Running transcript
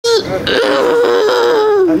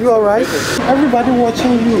Are you alright? Everybody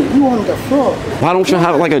watching you. You on the floor. Why don't you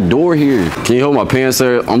have like a door here? Can you hold my pants,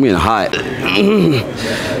 sir? I'm getting hot.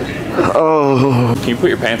 Oh. Can you put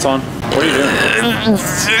your pants on? What are you doing?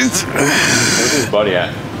 Where's his buddy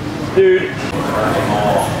at? Dude.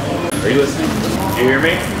 Are you listening? Do you hear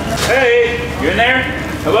me? Hey, you in there?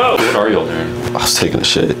 Hello. What are y'all doing? I was taking a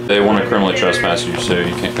shit. They want to criminally trespass you, so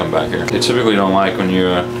you can't come back here. They typically don't like when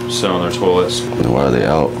you sit on their toilets. Why are they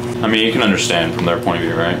out? I mean, you can understand from their point of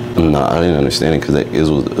view, right? No, I didn't understand it because it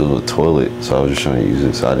was a toilet, so I was just trying to use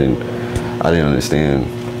it. So I didn't understand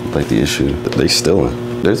like the issue. They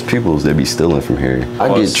stealing. There's people that be stealing from here. I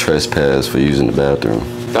get trespassed for using the bathroom.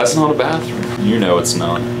 That's not a bathroom. You know it's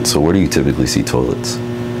not. So where do you typically see toilets?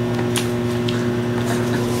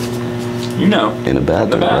 You know. In a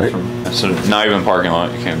bathroom, right? So not even parking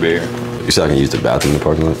lot, you can't be here. You said I can use the bathroom in the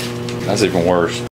parking lot? That's even worse.